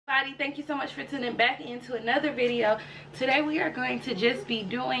everybody, thank you so much for tuning back into another video. Today we are going to just be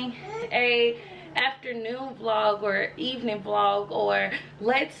doing a afternoon vlog or evening vlog, or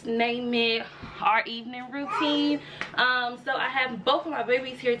let's name it our evening routine. So I have both of my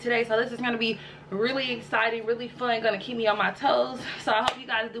babies here today, so this is going to be really exciting, really fun, gonna keep me on my toes. So I hope you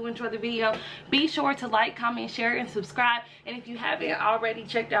guys do enjoy the video. Be sure to like, comment, share, and subscribe. And if you haven't already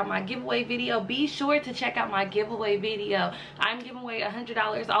checked out my giveaway video, be sure to check out my giveaway video. I'm giving away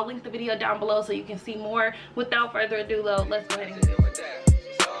 $100. I'll link the video down below so you can see more. Without further ado though, let's go ahead and do it.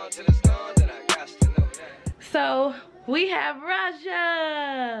 So we have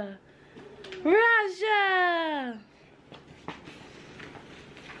Raja.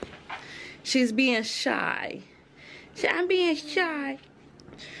 She's being shy. I'm being shy.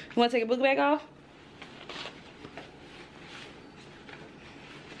 You want to take a book bag off?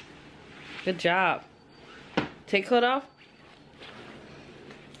 Good job. Take coat off.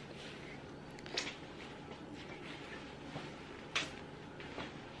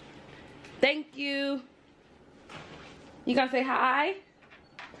 Thank you. You gonna say hi?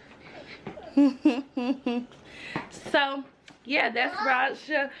 So yeah, that's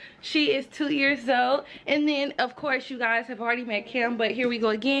Raja. She is 2 years old. And then of course you guys have already met Kim, but here we go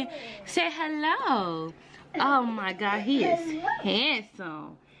again. Say hello. Oh my god, he is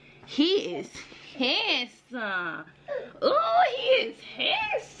handsome. He is handsome. Oh, he is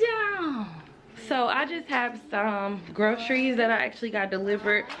handsome. So I just have some groceries that I actually got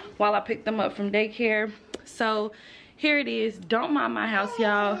delivered while I picked them up from daycare. So here it is. Don't mind my house,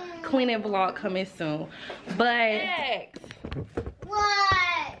 y'all. Cleaning vlog coming soon. But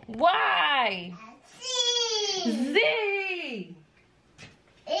what? Why? Z.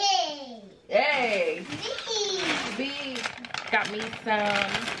 A. B. Got me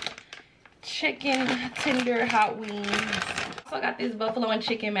some chicken tender hot wings. Also got this buffalo and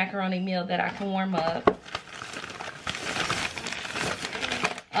chicken macaroni meal that I can warm up.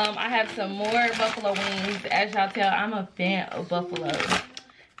 I have some more buffalo wings. As y'all tell, I'm a fan of buffalo.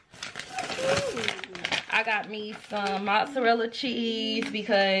 I got me some mozzarella cheese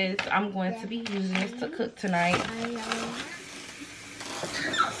because I'm going to be using this to cook tonight.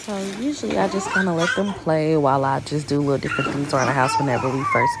 So usually I just kind of let them play while I just do little different things around the house whenever we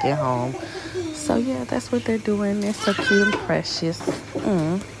first get home. So yeah, that's what they're doing. They're so cute and precious.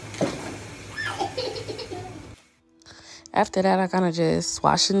 After that, I kind of just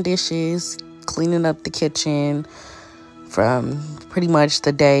washing dishes, cleaning up the kitchen from pretty much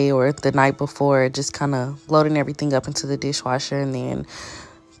the day or the night before, just kind of loading everything up into the dishwasher, and then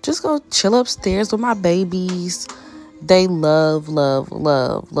just go chill upstairs with my babies. They love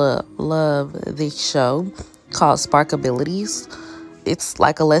this show called Sparkabilities. It's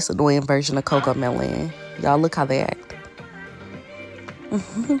like a less annoying version of CoComelon. Y'all look how they act.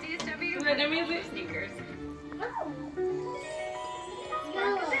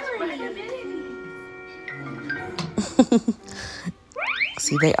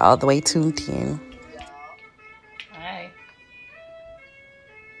 See, they all the way tuned in. Hi.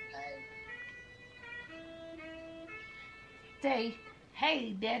 Say,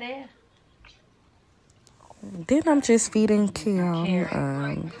 hey, Daddy. Then I'm just feeding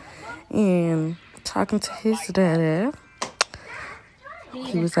Kim and talking to his daddy.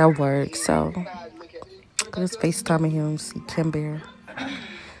 He was at work, so I was FaceTiming him, see Kim Bear.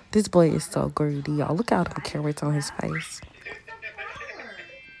 This boy is so greedy, y'all. Look at the carrots on his face.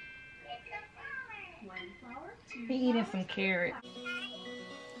 He eating some carrots.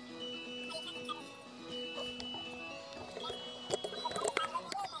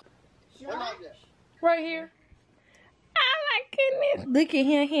 Right here. Oh my goodness. Look at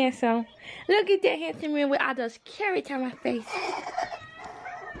him handsome. Look at that handsome man with all those carrots on my face.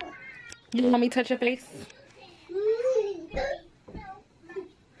 You want me to touch your face?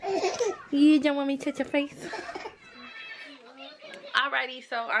 You don't want me to touch your face? Alrighty,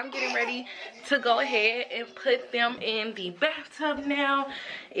 so I'm getting ready to go ahead and put them in the bathtub now.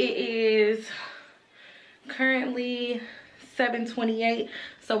 It is currently 7:28,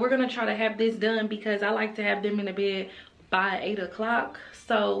 so we're gonna try to have this done because I like to have them in the bed by 8 o'clock.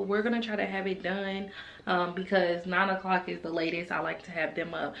 So we're gonna try to have it done because 9 o'clock is the latest I like to have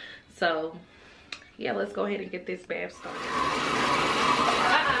them up. So yeah, let's go ahead and get this bath started.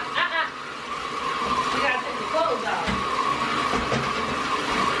 We gotta take the clothes off.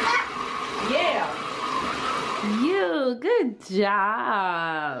 Yeah. You, good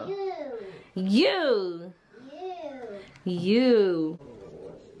job. You.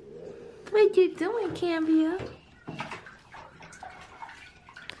 What you doing, Cambia?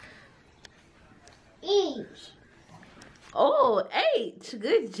 Oh, H.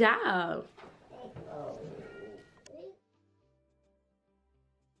 Good job.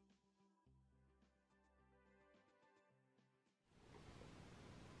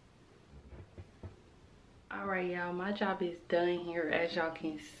 All right, y'all, my job is done here. As y'all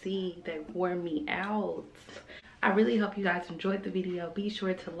can see, they wore me out. I really hope you guys enjoyed the video. Be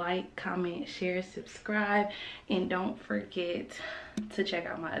sure to like, comment, share, subscribe, and don't forget to check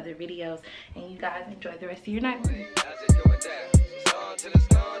out my other videos. And you guys enjoy the rest of your night.